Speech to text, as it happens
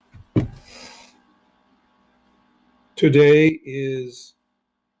Today is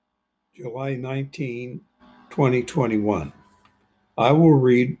July 19, 2021. I will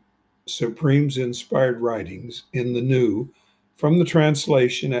read Supreme's inspired writings in the new from the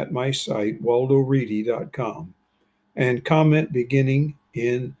translation at my site, waldoreedy.com, and comment beginning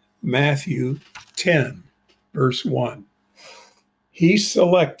in Matthew 10, verse 1. He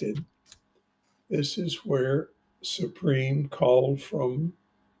selected, this is where Supreme called from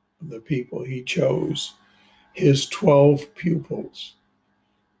the people he chose, his 12 pupils.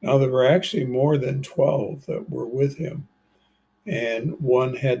 Now, there were actually more than 12 that were with him, and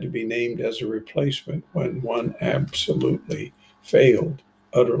one had to be named as a replacement when one absolutely failed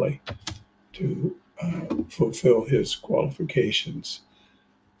utterly to fulfill his qualifications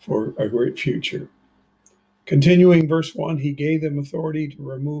for a great future. Continuing verse 1, he gave them authority to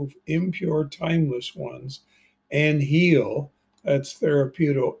remove impure, timeless ones and heal, that's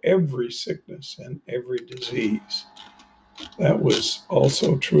therapeuto, every sickness and every disease. That was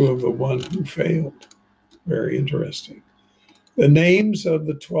also true of the one who failed. Very interesting. The names of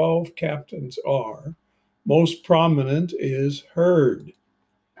the 12 captains are, most prominent is Herd.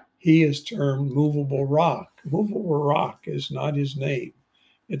 He is termed movable rock. Movable rock is not his name.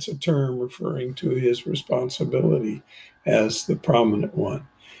 It's a term referring to his responsibility as the prominent one.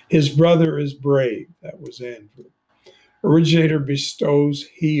 His brother is Brave. That was Andrew. Originator bestows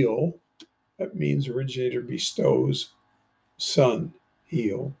heal. That means originator bestows son,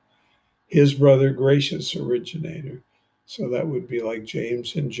 heal. His brother, gracious originator. So that would be like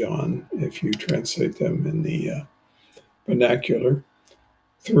James and John if you translate them in the vernacular.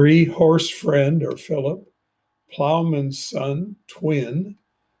 3, horse friend or Philip. Plowman's son, twin.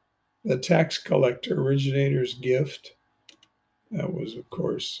 The tax collector, originator's gift. That was, of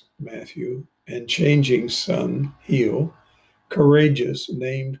course, Matthew. And changing son, heal. Courageous,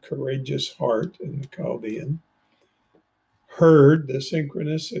 named courageous heart in the Chaldean. Herd, the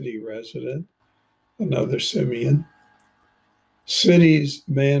synchronicity resident, another Simeon. City's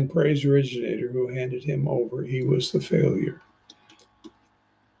man praise originator who handed him over. He was the failure.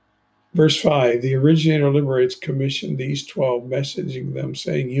 Verse 5, the originator liberates commissioned these 12, messaging them,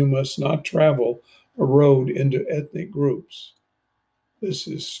 saying, you must not travel a road into ethnic groups. This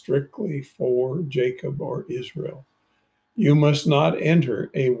is strictly for Jacob or Israel. You must not enter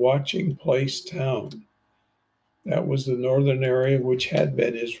a watching place town. That was the northern area which had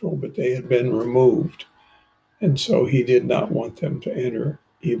been Israel, but they had been removed. And so he did not want them to enter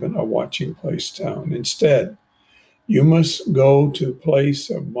even a watching place town. Instead, you must go to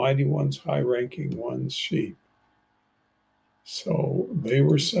place of mighty ones, high-ranking ones, sheep. So they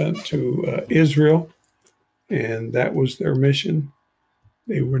were sent to Israel, and that was their mission.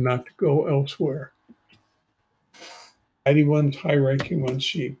 They were not to go elsewhere. Mighty ones, high-ranking ones,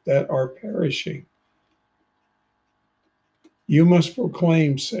 sheep that are perishing. You must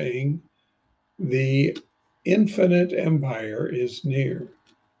proclaim, saying, the infinite empire is near.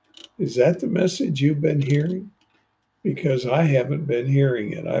 Is that the message you've been hearing? Because I haven't been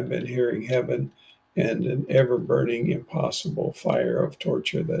hearing it. I've been hearing heaven and an ever-burning, impossible fire of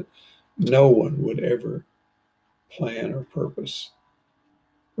torture that no one would ever plan or purpose.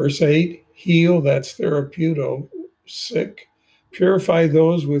 Verse 8, heal, that's therapeuto, sick. Purify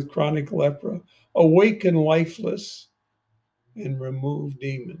those with chronic lepra. Awaken lifeless and remove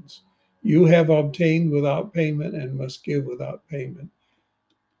demons. You have obtained without payment and must give without payment.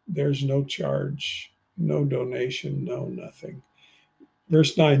 There's no charge, no donation, no nothing.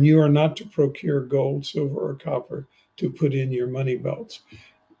 Verse 9, you are not to procure gold, silver, or copper to put in your money belts.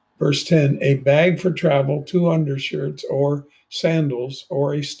 Verse 10, a bag for travel, 2 undershirts, or sandals,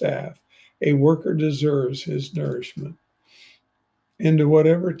 or a staff. A worker deserves his nourishment. Into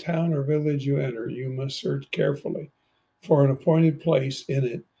whatever town or village you enter, you must search carefully for an appointed place in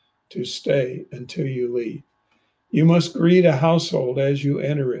it to stay until you leave. You must greet a household as you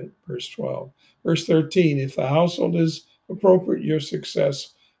enter it, verse 12. Verse 13, if the household is appropriate, your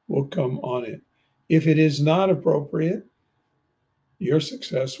success will come on it. If it is not appropriate, your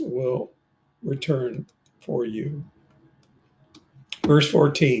success will return for you. Verse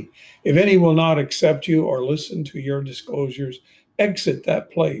 14, if any will not accept you or listen to your disclosures, exit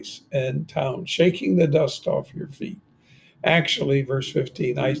that place and town, shaking the dust off your feet. Actually, verse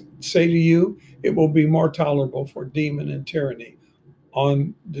 15, I say to you, it will be more tolerable for demon and tyranny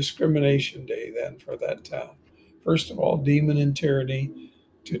on discrimination day than for that town. First of all, demon and tyranny,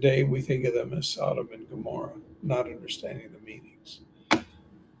 today we think of them as Sodom and Gomorrah, not understanding the meanings.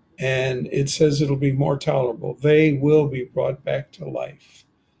 And it says it'll be more tolerable. They will be brought back to life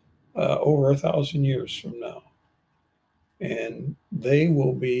over 1,000 years from now. And they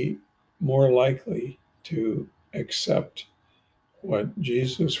will be more likely to accept what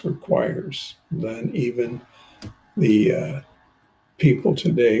Jesus requires than even the people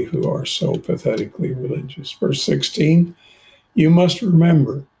today who are so pathetically religious. Verse 16, you must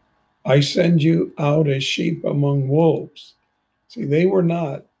remember, I send you out as sheep among wolves. See, they were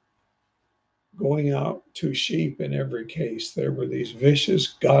not going out to sheep in every case. There were these vicious,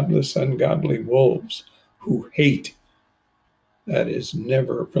 godless, ungodly wolves who hate. That is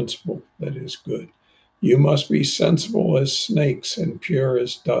never a principle that is good. You must be sensible as snakes and pure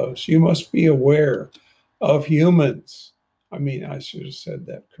as doves. You must be aware of humans. I should have said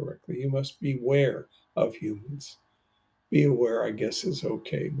that correctly. You must beware of humans. Be aware, I guess, is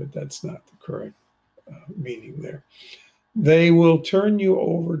okay, but that's not the correct meaning there. They will turn you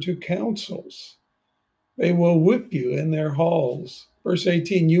over to councils. They will whip you in their halls. Verse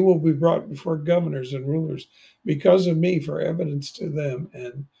 18, you will be brought before governors and rulers because of me for evidence to them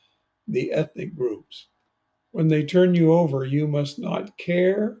and the ethnic groups. When they turn you over, you must not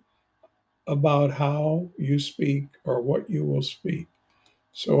care about how you speak or what you will speak.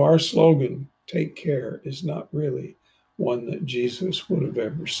 So our slogan, take care, is not really one that Jesus would have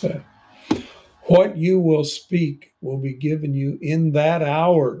ever said. What you will speak will be given you in that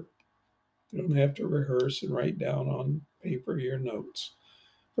hour. You don't have to rehearse and write down on paper your notes.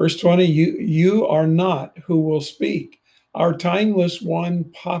 Verse 20, you are not who will speak. Our timeless one,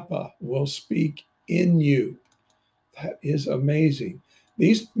 Papa, will speak in you. That is amazing.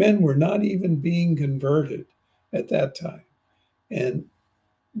 These men were not even being converted at that time. And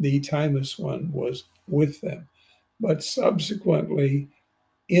the timeless one was with them. But subsequently,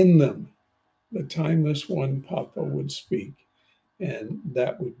 in them, the timeless one, Papa, would speak. And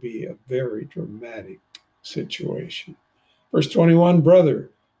that would be a very dramatic situation. Verse 21, brother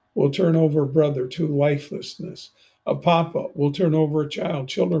will turn over brother to lifelessness. A papa will turn over a child.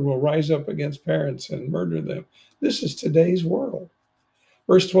 Children will rise up against parents and murder them. This is today's world.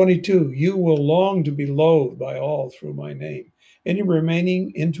 Verse 22, you will long to be loathed by all through my name. Any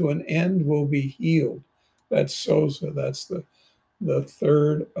remaining into an end will be healed. That's sozo. That's the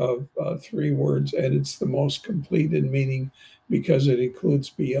third of three words, and it's the most complete in meaning because it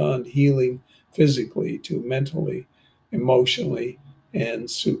includes beyond healing physically to mentally, emotionally, and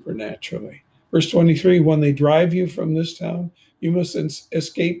supernaturally. Verse 23, when they drive you from this town, you must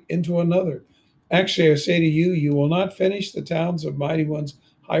escape into another. Actually, I say to you, you will not finish the towns of mighty ones,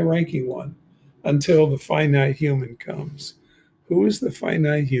 high-ranking one, until the finite human comes. Who is the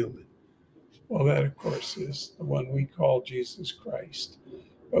finite human? Well, that, of course, is the one we call Jesus Christ.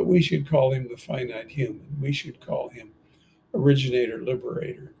 But we should call him the finite human. We should call him originator,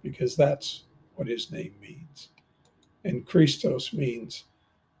 liberator, because that's what his name means. And Christos means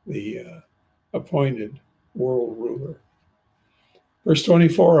the appointed world ruler. Verse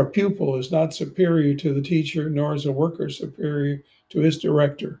 24, a pupil is not superior to the teacher, nor is a worker superior to his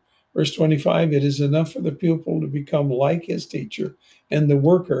director. Verse 25, it is enough for the pupil to become like his teacher and the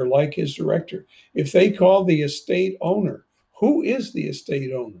worker like his director. If they call the estate owner, who is the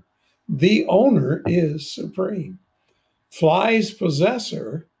estate owner? The owner is supreme. Fly's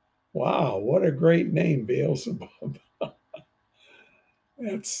possessor, wow, what a great name, Beelzebub.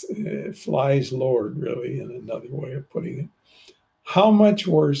 That's Fly's Lord, really, in another way of putting it. How much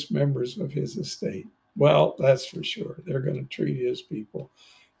worse members of his estate? Well, that's for sure. They're going to treat his people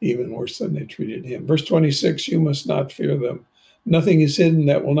even worse than they treated him. Verse 26, you must not fear them. Nothing is hidden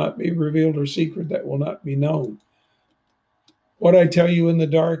that will not be revealed, or secret that will not be known. What I tell you in the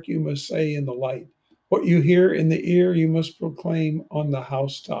dark, you must say in the light. What you hear in the ear, you must proclaim on the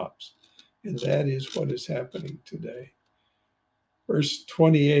housetops. And that is what is happening today. Verse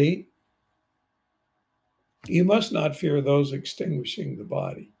 28, you must not fear those extinguishing the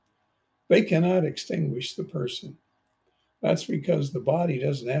body. They cannot extinguish the person. That's because the body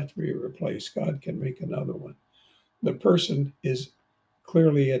doesn't have to be replaced. God can make another one. The person is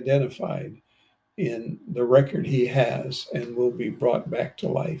clearly identified in the record he has and will be brought back to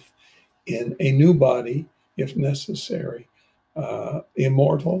life in a new body, if necessary,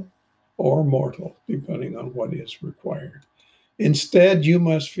 immortal or mortal, depending on what is required. Instead, you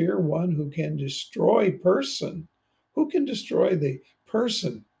must fear one who can destroy person. Who can destroy the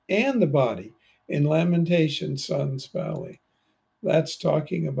person and the body in Lamentation, Son's Valley? That's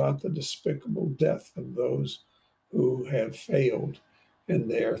talking about the despicable death of those who have failed,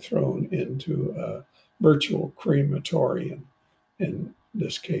 and they are thrown into a virtual crematorium. In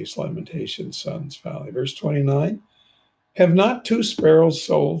this case, Lamentation, Son's Valley. Verse 29, have not two sparrows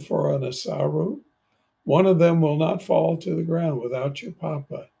sold for an asaru? One of them will not fall to the ground without your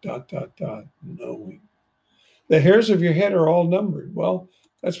papa, ... knowing. The hairs of your head are all numbered. Well,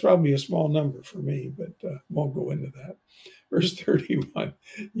 That's probably a small number for me, but won't go into that. Verse 31,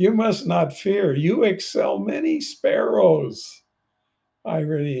 you must not fear. You excel many sparrows. I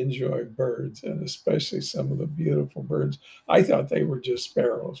really enjoy birds, and especially some of the beautiful birds. I thought they were just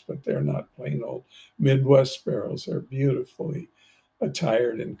sparrows, but they're not plain old Midwest sparrows. They're beautifully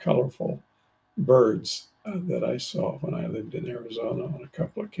attired and colorful birds that I saw when I lived in Arizona on a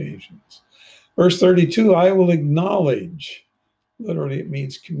couple occasions. Verse 32, I will acknowledge. Literally, it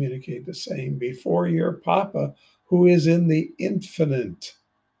means communicate the same before your Papa who is in the infinite.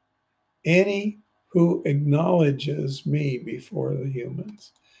 Any who acknowledges me before the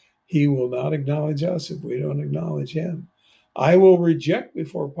humans, he will not acknowledge us if we don't acknowledge him. I will reject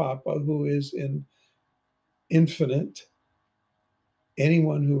before Papa who is in infinite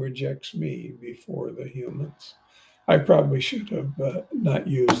anyone who rejects me before the humans. I probably should have not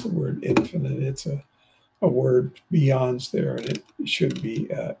used the word infinite. It's a word beyond there, and it should be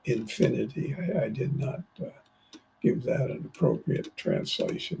infinity. I did not give that an appropriate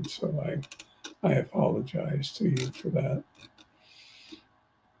translation, so I apologize to you for that.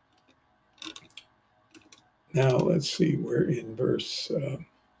 Now let's see, we're in verse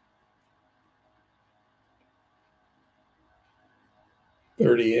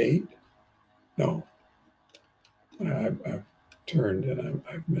 38. No, I've turned and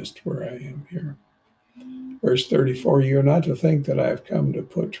I've missed where I am here. Verse 34, you're not to think that I have come to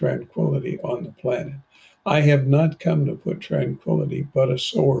put tranquility on the planet. I have not come to put tranquility, but a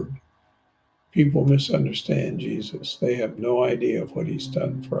sword. People misunderstand Jesus. They have no idea of what he's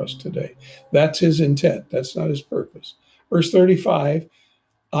done for us today. That's his intent. That's not his purpose. Verse 35,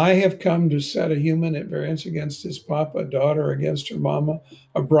 I have come to set a human at variance against his papa, a daughter against her mama,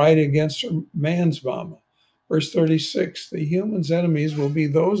 a bride against her man's mama. Verse 36, the human's enemies will be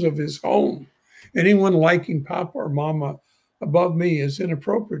those of his home. Anyone liking papa or mama above me is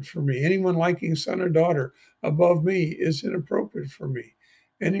inappropriate for me. Anyone liking son or daughter above me is inappropriate for me.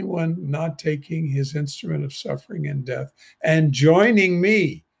 Anyone not taking his instrument of suffering and death and joining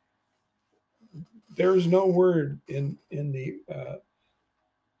me. There's no word in the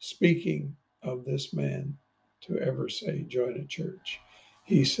speaking of this man to ever say join a church.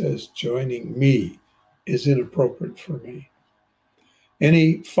 He says joining me is inappropriate for me.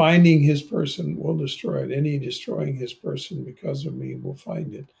 Any finding his person will destroy it. Any destroying his person because of me will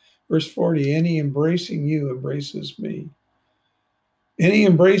find it. Verse 40, any embracing you embraces me. Any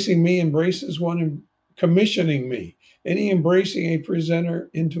embracing me embraces one commissioning me. Any embracing a presenter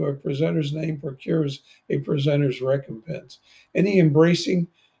into a presenter's name procures a presenter's recompense. Any embracing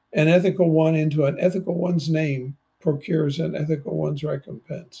an ethical one into an ethical one's name procures an ethical one's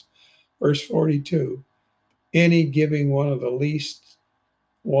recompense. Verse 42, any giving one of the least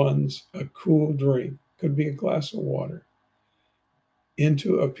ones a cool drink, could be a glass of water,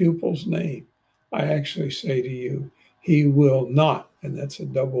 into a pupil's name, I actually say to you, he will not, and that's a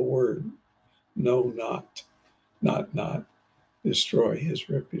double word, no, not, destroy his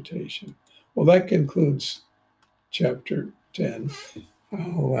reputation. Well, that concludes chapter 10.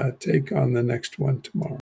 I'll take on the next one tomorrow.